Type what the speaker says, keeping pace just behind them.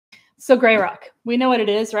So gray rock, we know what it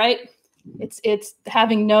is, right? It's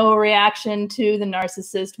having no reaction to the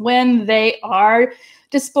narcissist when they are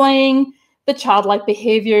displaying the childlike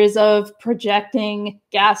behaviors of projecting,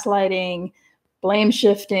 gaslighting, blame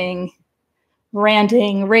shifting,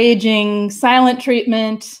 ranting, raging, silent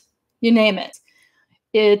treatment, you name it.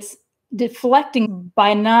 It's deflecting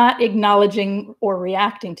by not acknowledging or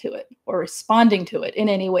reacting to it or responding to it in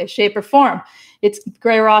any way, shape, or form. It's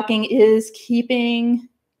gray rocking is keeping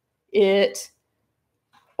it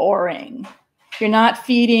boring. You're not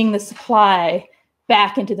feeding the supply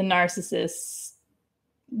back into the narcissist,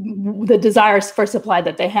 the desires for supply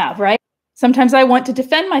that they have, right? Sometimes I want to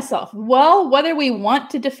defend myself. Well, whether we want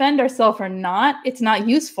to defend ourselves or not, it's not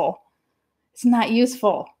useful. It's not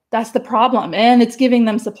useful. That's the problem. And it's giving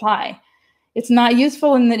them supply. It's not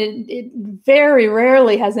useful in that it very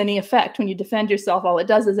rarely has any effect when you defend yourself. All it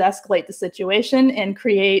does is escalate the situation and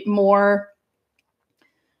create more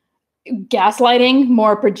gaslighting,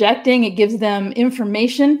 more projecting. It gives them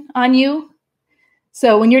information on you.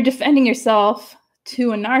 So when you're defending yourself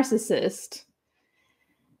to a narcissist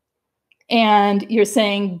and you're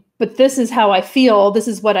saying, but this is how I feel, this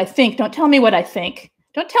is what I think, don't tell me what I think.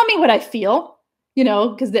 Don't tell me what I feel, you know,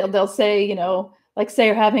 because they'll say, you know, like say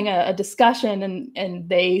you're having a discussion and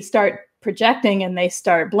they start projecting and they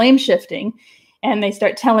start blame shifting and they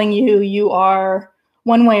start telling you you are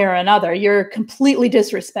one way or another. You're completely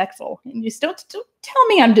disrespectful. And you don't tell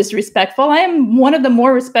me I'm disrespectful. I am one of the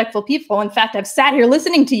more respectful people. In fact, I've sat here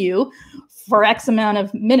listening to you for X amount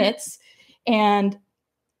of minutes, and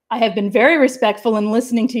I have been very respectful in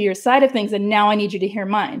listening to your side of things, and now I need you to hear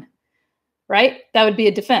mine, right? That would be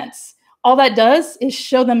a defense. All that does is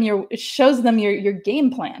shows them your game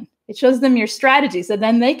plan. It shows them your strategy. So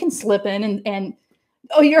then they can slip in and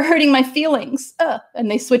oh, you're hurting my feelings.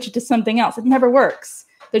 And they switch it to something else. It never works.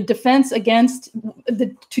 The defense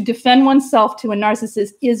to defend oneself to a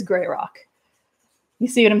narcissist is gray rock. You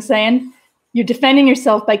see what I'm saying? You're defending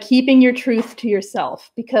yourself by keeping your truth to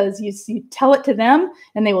yourself because you tell it to them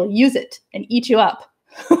and they will use it and eat you up.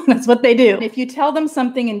 That's what they do. If you tell them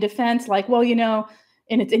something in defense, like, well, you know,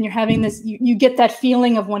 and you're having this, you get that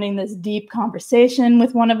feeling of wanting this deep conversation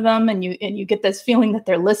with one of them, and you get this feeling that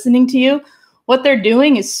they're listening to you. What they're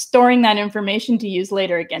doing is storing that information to use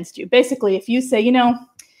later against you. Basically, if you say, you know,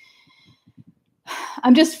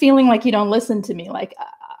 I'm just feeling like you don't listen to me. Like,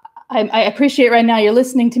 I appreciate right now you're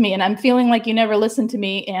listening to me, and I'm feeling like you never listened to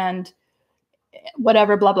me, and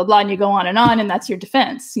whatever, blah, blah, blah. And you go on, and that's your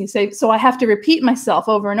defense. You say, so I have to repeat myself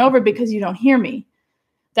over and over because you don't hear me.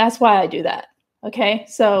 That's why I do that. Okay,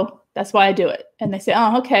 so that's why I do it. And they say,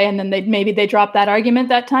 oh, okay. And then maybe they drop that argument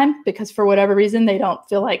that time because for whatever reason, they don't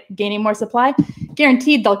feel like gaining more supply.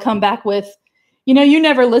 Guaranteed they'll come back with, you know, you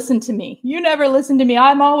never listened to me. You never listened to me.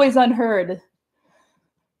 I'm always unheard.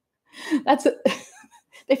 That's it.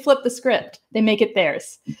 They flip the script. They make it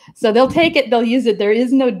theirs. So they'll take it. They'll use it.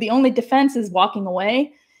 The only defense is walking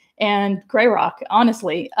away. And gray rock,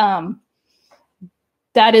 honestly,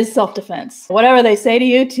 that is self-defense. Whatever they say to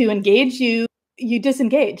you to engage you, you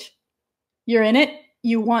disengage. You're in it.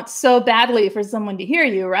 You want so badly for someone to hear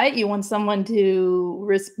you, right? You want someone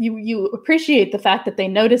to, you appreciate the fact that they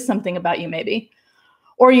notice something about you maybe,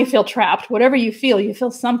 or you feel trapped. Whatever you feel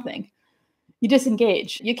something. You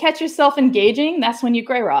disengage. You catch yourself engaging, that's when you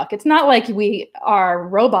gray rock. It's not like we are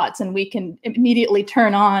robots and we can immediately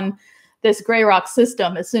turn on this gray rock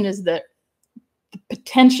system as soon as the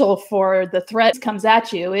potential for the threat comes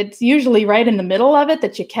at you. It's usually right in the middle of it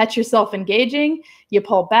that you catch yourself engaging. You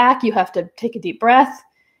pull back. You have to take a deep breath.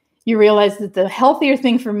 You realize that the healthier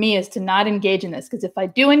thing for me is to not engage in this, because if I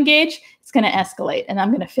do engage, it's going to escalate and I'm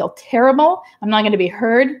going to feel terrible. I'm not going to be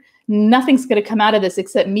heard. Nothing's going to come out of this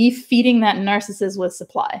except me feeding that narcissist with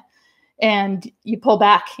supply. And you pull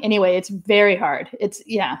back anyway. It's very hard. It's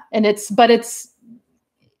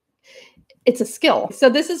a skill. So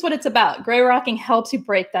this is what it's about. Gray rocking helps you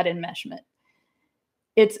break that enmeshment.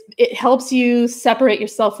 It helps you separate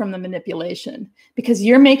yourself from the manipulation because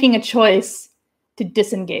you're making a choice to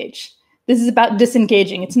disengage. This is about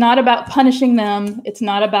disengaging. It's not about punishing them. It's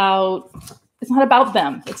not about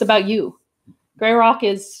them. It's about you. Gray rock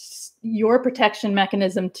is your protection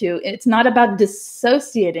mechanism too. It's not about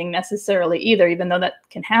dissociating necessarily either, even though that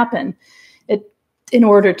can happen in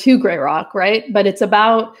order to gray rock, right? But it's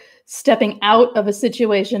about stepping out of a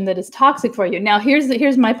situation that is toxic for you. Now,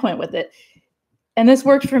 here's my point with it. And this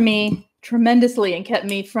worked for me tremendously and kept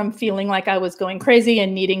me from feeling like I was going crazy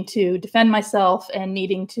and needing to defend myself and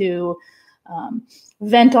needing to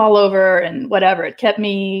vent all over and whatever. It kept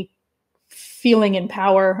me feeling in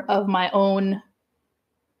power of my own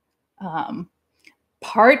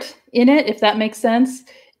part in it, if that makes sense.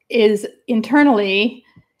 is internally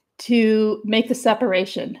to make the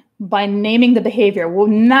separation by naming the behavior. Well,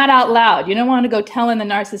 not out loud. You don't want to go telling the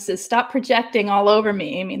narcissist, stop projecting all over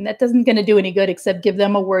me. I mean, that doesn't going to do any good except give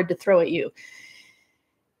them a word to throw at you.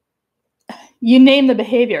 You name the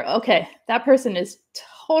behavior. Okay, that person is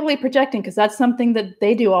totally projecting because that's something that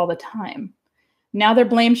they do all the time. Now they're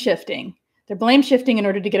blame shifting. They're blame shifting in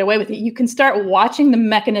order to get away with it. You can start watching the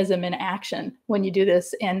mechanism in action when you do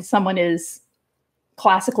this and someone is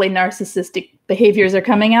classically narcissistic behaviors are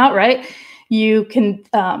coming out, right? You can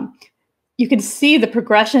see the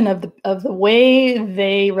progression of the way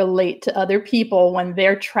they relate to other people when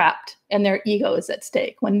they're trapped and their ego is at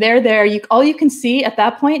stake. When they're there, all you can see at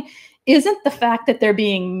that point isn't the fact that they're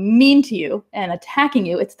being mean to you and attacking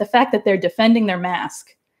you. It's the fact that they're defending their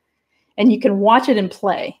mask. And you can watch it in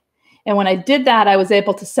play. And when I did that, I was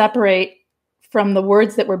able to separate from the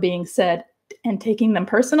words that were being said and taking them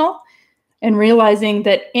personal and realizing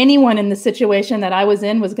that anyone in the situation that I was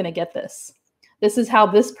in was going to get this. This is how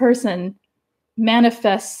this person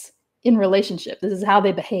manifests in relationship. This is how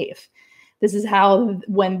they behave. This is how,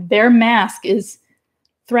 when their mask is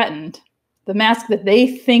threatened, the mask that they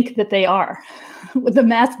think that they are, the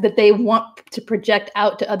mask that they want to project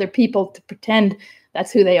out to other people to pretend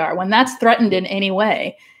that's who they are, when that's threatened in any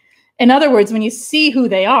way. In other words, when you see who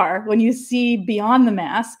they are, when you see beyond the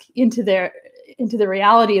mask into the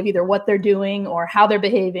reality of either what they're doing or how they're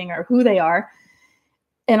behaving or who they are,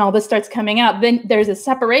 and all this starts coming out, then there's a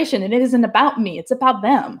separation, and it isn't about me. It's about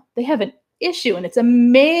them. They have an issue, and it's a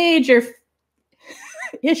major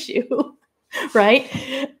issue,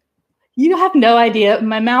 right? You have no idea.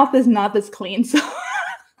 My mouth is not this clean. So,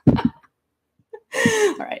 all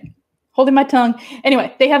right, holding my tongue.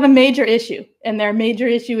 Anyway, they have a major issue, and their major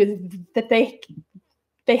issue is that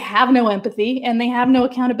they have no empathy and they have no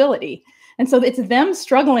accountability. And so it's them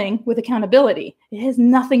struggling with accountability. It has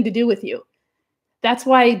nothing to do with you. That's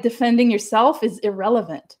why defending yourself is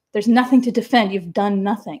irrelevant. There's nothing to defend. You've done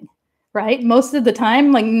nothing, right? Most of the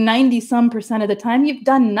time, like 90% of the time, you've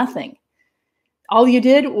done nothing. All you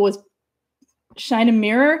did was shine a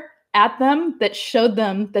mirror at them that showed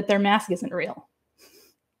them that their mask isn't real.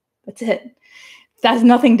 That's it. There's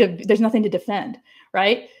nothing to defend,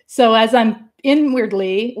 right? So as I'm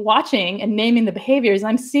inwardly watching and naming the behaviors,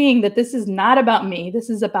 I'm seeing that this is not about me.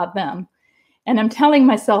 This is about them. And I'm telling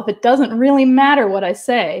myself, it doesn't really matter what I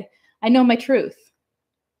say. I know my truth.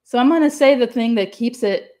 So I'm going to say the thing that keeps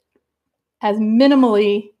it as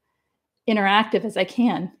minimally interactive as I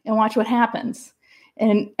can and watch what happens.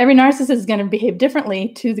 And every narcissist is going to behave differently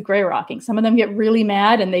to the gray rocking. Some of them get really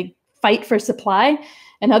mad and they fight for supply.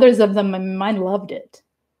 And others of them, my mind loved it.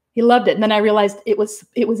 He loved it. And then I realized it was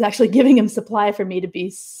actually giving him supply for me to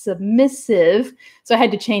be submissive. So I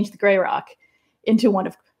had to change the gray rock into one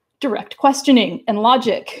of direct questioning and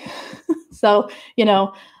logic. So,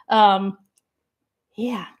 yeah.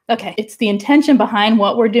 Okay. It's the intention behind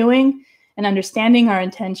what we're doing and understanding our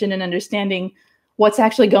intention and understanding what's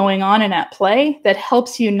actually going on and at play that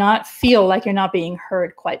helps you not feel like you're not being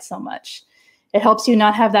heard quite so much. It helps you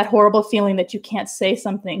not have that horrible feeling that you can't say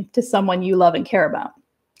something to someone you love and care about.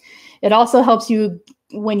 It also helps you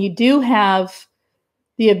when you do have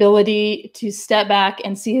the ability to step back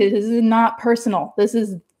and see this is not personal. This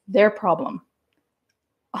is their problem.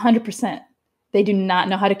 100%. They do not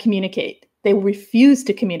know how to communicate. They refuse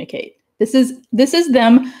to communicate. This is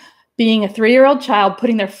them being a 3-year-old child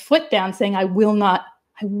putting their foot down saying, I will not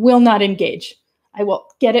engage. I will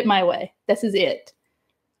get it my way. This is it.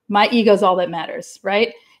 My ego is all that matters,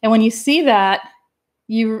 right? And when you see that,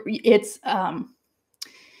 it's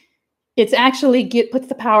actually puts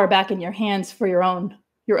the power back in your hands for your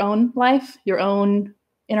own life, your own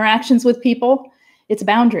interactions with people. It's a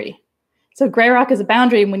boundary. So gray rock is a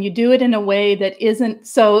boundary when you do it in a way that isn't.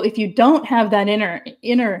 So if you don't have that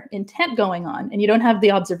inner intent going on and you don't have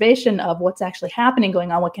the observation of what's actually happening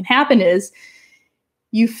going on, what can happen is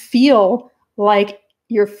you feel like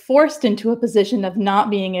you're forced into a position of not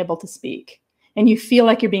being able to speak, and you feel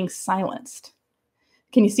like you're being silenced.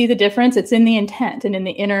 Can you see the difference? It's in the intent and in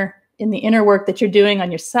the inner work that you're doing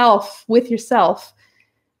on yourself, with yourself,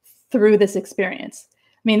 through this experience.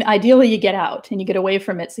 I mean, ideally you get out and you get away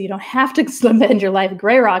from it so you don't have to spend your life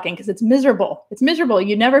gray rocking because it's miserable. It's miserable.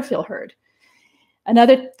 You never feel heard.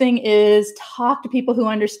 Another thing is talk to people who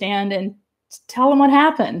understand and tell them what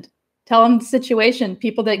happened. Tell them the situation,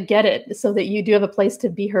 people that get it, so that you do have a place to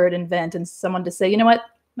be heard and vent and someone to say, you know what,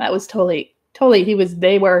 that was totally,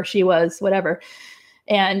 they were, she was, whatever.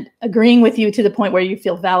 And agreeing with you to the point where you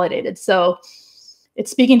feel validated. So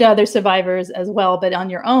it's speaking to other survivors as well, but on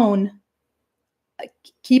your own,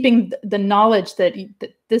 keeping the knowledge that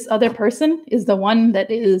this other person is the one that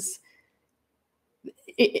is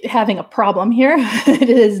having a problem here. It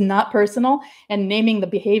is not personal, and naming the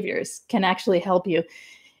behaviors can actually help you.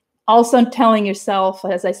 Also telling yourself,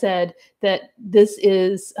 as I said, that this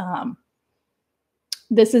is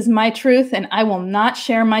my truth, and I will not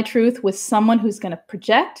share my truth with someone who's going to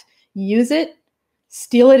project, use it,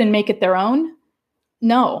 steal it, and make it their own.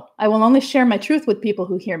 No, I will only share my truth with people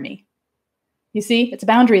who hear me. You see, it's a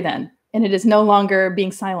boundary then, and it is no longer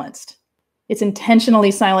being silenced. It's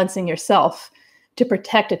intentionally silencing yourself to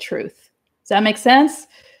protect a truth. Does that make sense?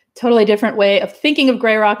 Totally different way of thinking of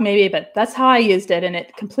gray rock maybe, but that's how I used it, and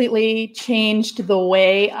it completely changed the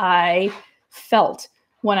way I felt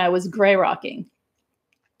when I was gray rocking.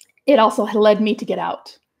 It also led me to get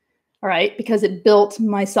out, all right, because it built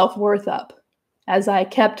my self-worth up. As I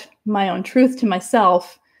kept my own truth to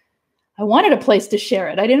myself, I wanted a place to share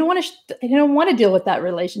it. I didn't want to deal with that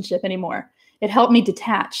relationship anymore. It helped me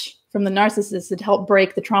detach from the narcissist. It helped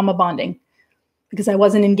break the trauma bonding because I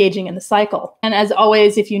wasn't engaging in the cycle. And as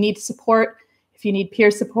always, if you need support, if you need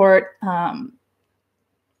peer support,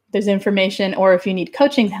 there's information, or if you need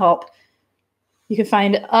coaching help, you can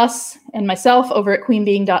find us and myself over at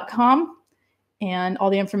queenbeing.com, and all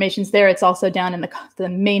the information's there. It's also down in the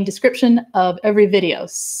main description of every video.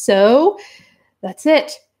 So that's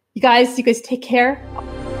it. You guys take care.